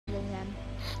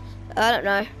I don't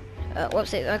know.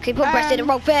 What's it? I keep on pressing the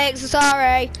wrong thing. So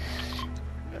sorry.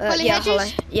 Holly Yeah, Hedges?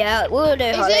 Holly. Yeah, we'll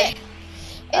do Holly. Is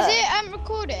it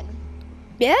recording?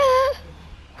 Yeah.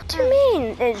 What do you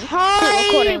mean? It's Hi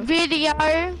recording. video.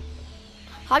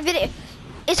 Hi video.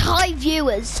 It's high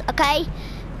viewers, okay?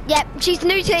 Yep, she's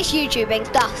new to this YouTubing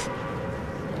stuff.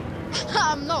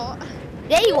 I'm not.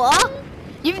 There you are.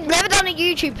 You've never done a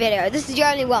YouTube video. This is your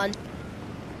only one.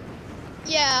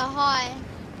 Yeah, hi.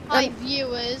 Hi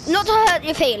viewers. Not to hurt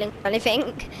your feelings or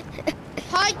anything.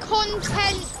 Hi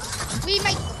content. We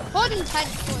make content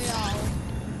for y'all.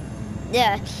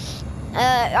 Yeah.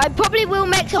 I probably will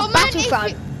make some Comment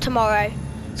Battlefront tomorrow.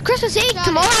 It's Christmas Eve Johnny.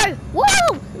 tomorrow. Woo!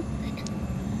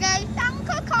 Go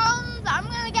Santa comes. I'm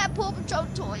gonna get a Paw Patrol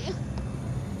toy.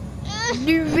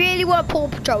 You really want a Paw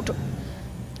Patrol toy?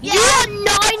 Yeah. You are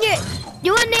 9 years.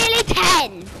 You are nearly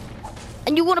 10.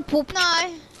 And you want a Paw Patrol?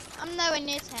 No, I'm nowhere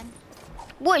near 10.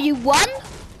 What, you won?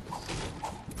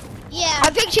 Yeah. I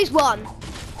think she's won.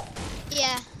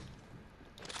 Yeah.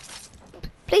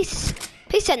 Please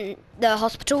send the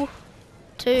hospital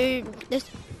to this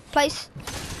place.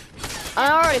 I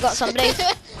already got somebody.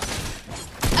 Charlie,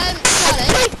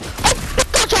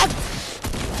 Gotcha!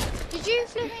 did you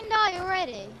flipping die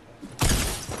already?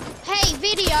 Hey,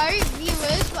 video,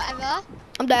 viewers, whatever.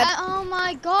 I'm dead. Oh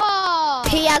my god.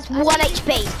 He has 1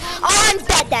 HP. I'm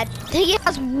dead. He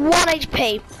has 1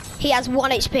 HP. He has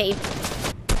 1 HP.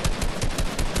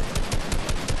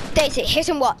 Daisy, hit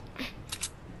him what?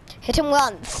 Hit him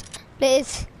once,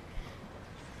 please.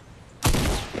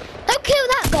 Don't kill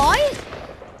that guy.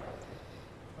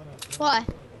 Why?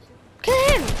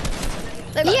 Kill him.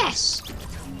 Yes.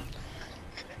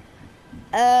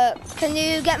 Can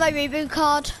you get my reboot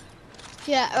card?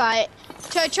 Yeah, right.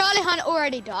 So Charlie Hunt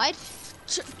already died.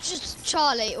 Just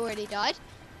Charlie already died.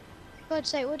 God's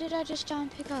sake, what did I just try and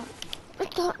pick up?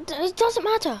 It doesn't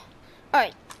matter.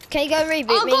 Alright, can you go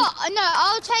reboot me? No,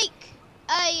 I'll take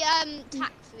a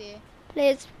tack for you.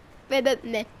 Please, reboot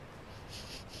me.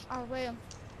 I will.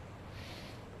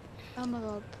 Oh my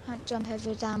god, can't jump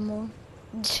over a damn wall.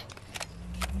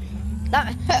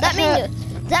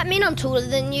 That mean I'm taller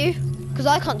than you? Because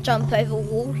I can't jump over a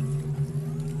wall.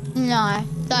 No.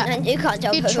 And you can't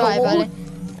jump You over try, a wall. buddy.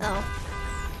 Oh.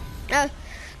 Can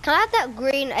I have that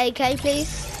green AK,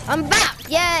 please? I'm back!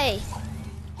 Yay!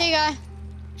 Here you go.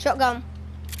 Shotgun.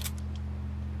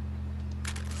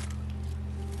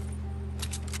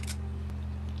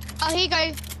 Oh, here you go.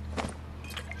 Take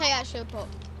that shield pop.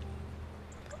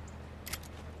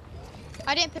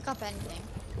 I didn't pick up anything.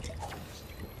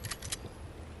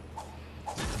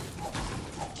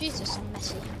 Jesus, I'm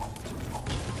messy.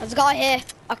 There's a guy here.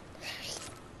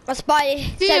 My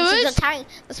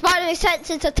spidey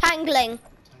senses are tangling.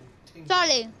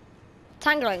 Charlie.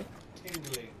 Tangling.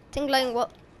 Tingling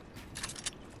what?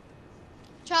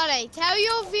 Charlie, tell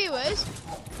your viewers,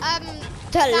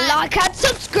 To like and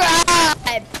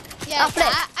subscribe! yeah,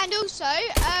 that, and also,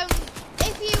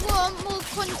 if you want more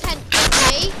content from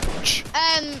me,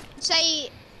 say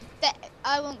that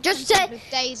I want Just content say, with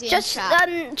Daisy just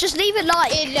and chat. just leave a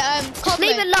like. In Just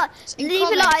leave a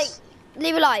like.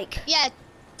 Leave a like. Yeah,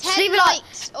 Just 10 leave a like.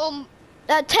 likes or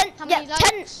 10 How many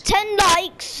likes? 10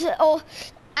 likes or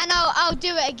and I'll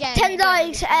do it again. 10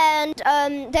 likes and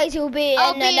Daisy will be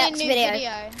I'll in be the next in a new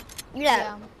video.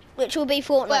 Yeah. Which will be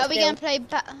Fortnite. Wait, are we still. gonna play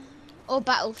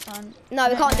Battlefront? No,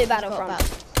 we can't do Battlefront.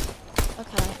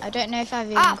 Okay, I don't know if I've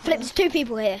even. Ah, flip, there's 2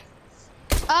 people here.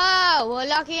 Oh, well,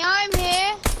 lucky I'm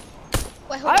here.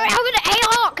 Wait, hold I don't on. have an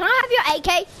AR. Can I have your AK,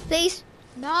 please?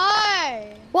 No.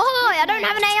 Why? I don't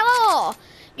have an AR.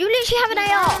 You literally have an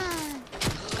AR.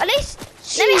 At least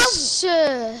let me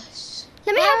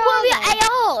have one of your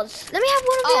ARs. Let me have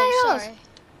one of your ARs. Sorry.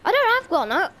 I don't have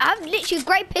one. I have literally a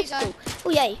great pistol. Oh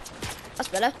yay, that's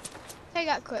better. Take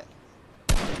that quick.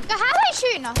 How are they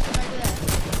shooting us from over there?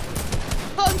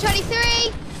 Bottom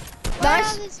 23.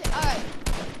 Nice. Alright.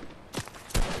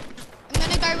 I'm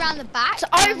gonna go around the back. So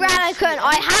over Anakin,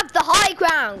 I have the high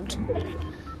ground.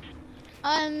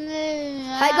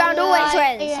 High ground always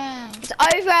wins. Yeah. It's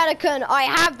over Anakin. I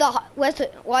have the. Where's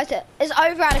it? Why is it? It's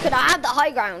over Anakin. I have the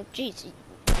high ground. Jeez.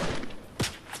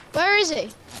 Where is he?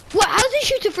 What? How's he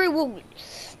shooting through walls?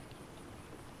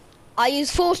 I use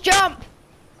force jump.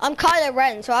 I'm Kylo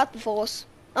Ren, so I have the force.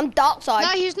 I'm dark side. No,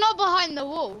 he's not behind the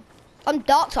wall. I'm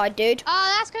dark side, dude.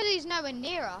 Oh, that's because he's nowhere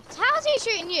near us. How's he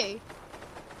shooting you?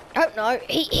 I don't know.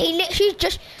 He literally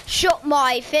just shot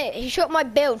my thing. He shot my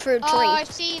build through a tree. Oh, I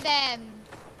see them.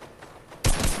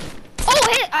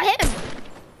 Oh, I hit him.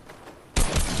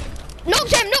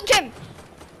 Knocked him.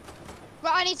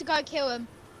 Right, I need to go kill him.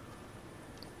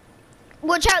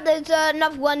 Watch out, there's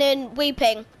another one in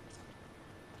Weeping.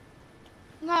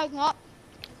 No, it's not.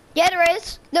 Yeah, there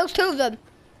is. There's 2 of them.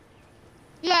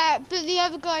 Yeah, but the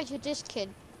other guys are this kid.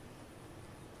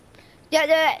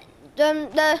 Yeah,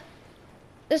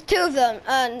 there's 2 of them,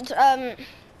 and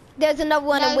there's another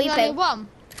one in Weeping. There's only one.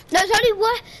 There's only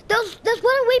one. There's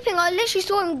one in Weeping. I literally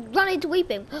saw him run into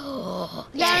Weeping. Yeah,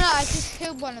 Yes. no, I just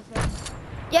killed one of them.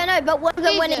 Yeah, no, but one of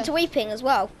them went Jesus. into Weeping as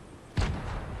well.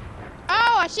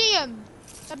 Oh, I see him.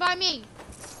 They're by me.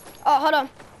 Oh, hold on.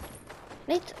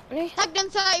 Tag them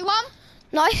 31.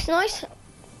 Nice.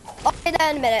 I'll be there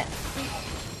in a minute.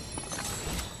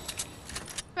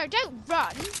 Bro, don't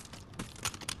run.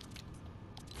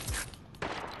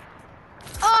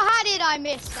 Oh, how did I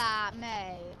miss that,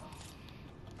 mate?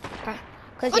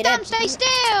 Because Oh, you damn, did. stay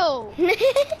still.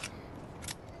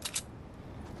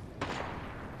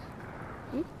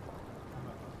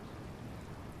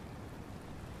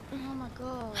 Oh my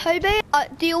god. Hobie,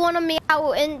 do you want to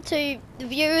meow into the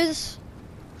viewers?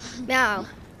 Meow.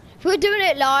 If we're doing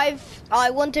it live, I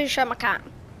want to show my cat.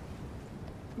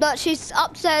 But she's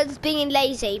upstairs being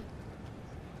lazy.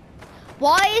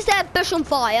 Why is there a bush on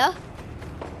fire?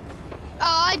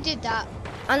 Oh, I did that.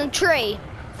 And a tree?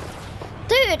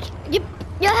 Dude,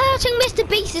 you're hurting Mr.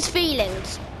 Beast's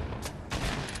feelings.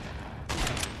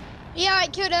 Yeah, I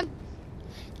killed him.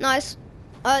 Nice.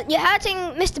 You're hurting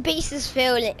Mr. Beast's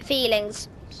feelings.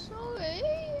 Sorry,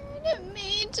 I didn't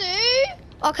mean to.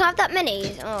 Oh, can I have that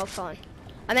mini? Oh, fine.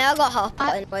 I mean, I got half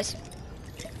pot anyways.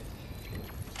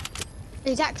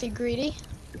 He's actually greedy.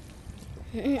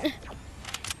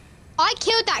 I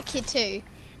killed that kid too.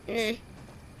 I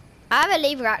have a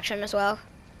lever action as well.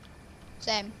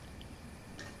 Same.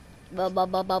 Ba ba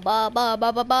ba ba ba ba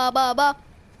ba ba ba ba ba.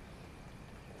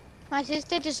 My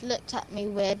sister just looked at me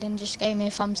weird and just gave me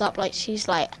a thumbs up, like she's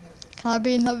like, "Can I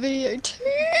be in that video too?"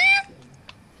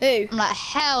 Who? I'm like,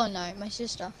 "Hell no!" My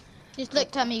sister just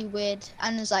looked at me weird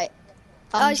and was like,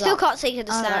 Oh, I still up. can't see you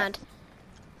to stand.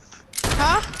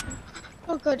 Huh?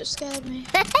 Oh god, it scared me.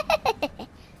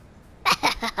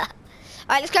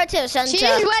 Alright, let's go to the centre. She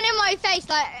just went in my face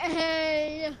like,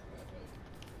 "Hey."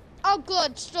 Oh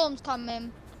god, storm's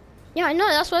coming. Yeah, I know,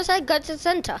 that's what I said, go to the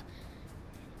centre.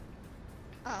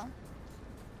 Oh.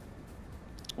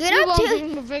 Do you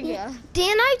know, video. do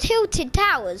you know Tilted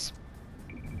Towers?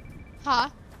 Huh?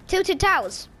 Tilted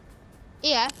Towers.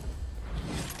 Yeah.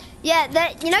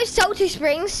 Yeah, you know Salty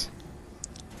Springs?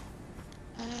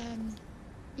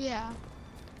 Yeah.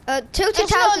 Tilted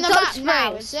It's Towers not on and the Salty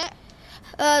map now, Springs. is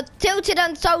it? Tilted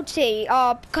and Salty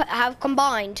have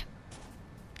combined.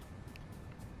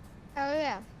 Oh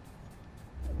yeah.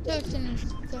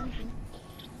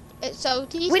 It's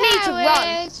salty. We need to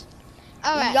run.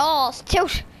 Alright.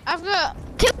 Yes, I've got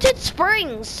Tilted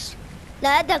Springs. No,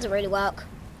 that doesn't really work.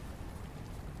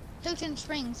 Tilton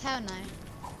Springs, hell no.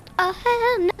 Oh,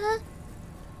 hell no.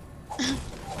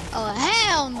 Oh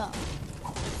hell no.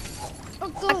 Oh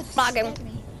god. Bugging.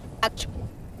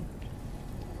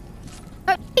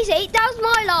 Oh, easy, that was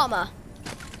my llama.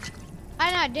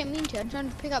 I know, I didn't mean to. I'm trying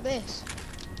to pick up this.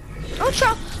 I'm sure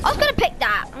I was gonna pick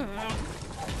that.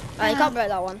 Oh, you can't break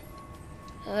that one.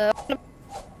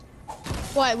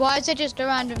 Why is it just a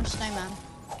random snowman?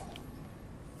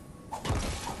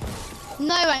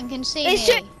 No one can see It's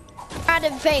me. just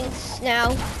random things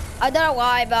now. I don't know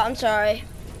why, but I'm sorry.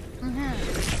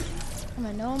 Am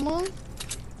I normal?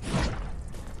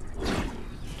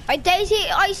 Hey, Daisy,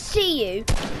 I see you.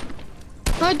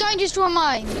 No, don't destroy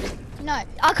mine. No.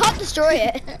 I can't destroy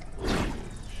it.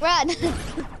 Run.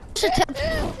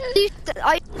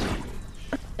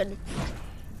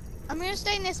 I'm gonna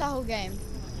stay in this the whole game.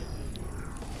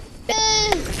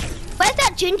 Where's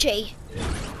that Gingy?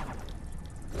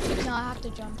 No, I have to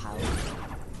jump out.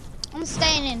 I'm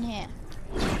staying in here.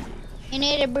 You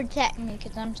need to protect me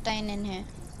because I'm staying in here.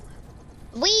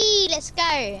 Wee, let's go.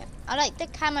 I like the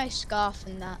camo scarf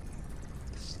and that.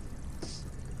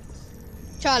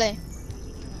 Charlie.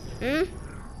 Hmm?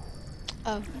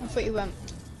 Oh, I thought you weren't.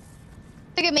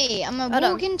 Look at me. I'm a Hold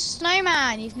on. walking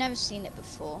snowman. You've never seen it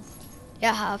before.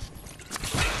 Yeah, I have.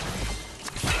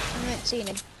 You haven't seen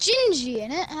a Gingy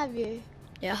in it, have you?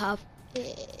 Yeah, I have.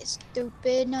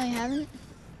 Stupid. No, you haven't.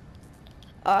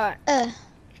 Alright. I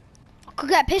could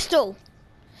get a pistol.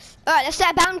 Alright, let's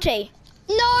set a bounty.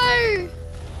 No!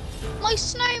 My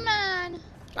snowman!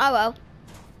 Oh well.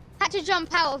 Had to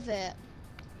jump out of it.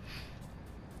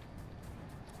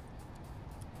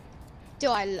 Do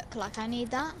I look like I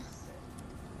need that?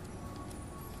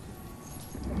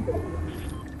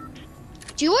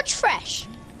 Do you watch Fresh?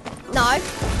 No,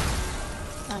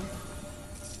 No.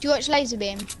 Do you watch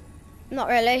Laserbeam? not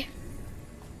really.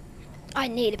 I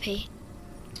need a pee.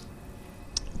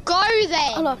 Go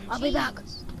then! Hold on, I'll be back.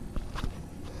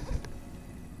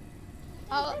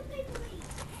 Oh.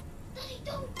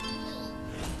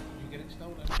 You get it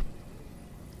stolen.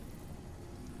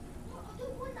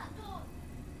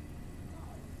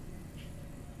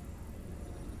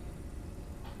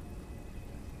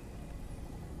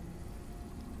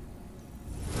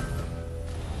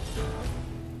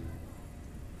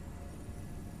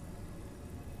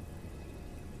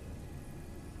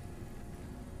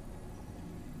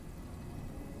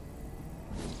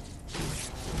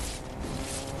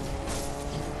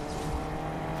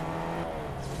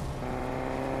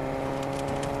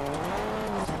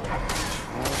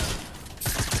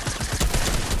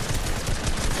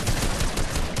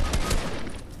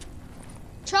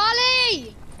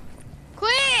 Charlie!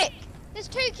 Quick! There's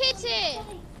 2 kids here!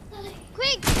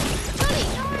 Quick!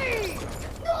 Charlie,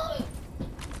 no!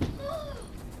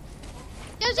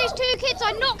 There was these 2 kids,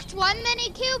 I knocked one, then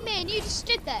he killed me and you just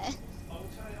stood there. I will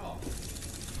turn it off.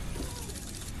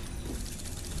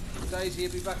 Daisy,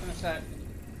 you'll be back in a sec.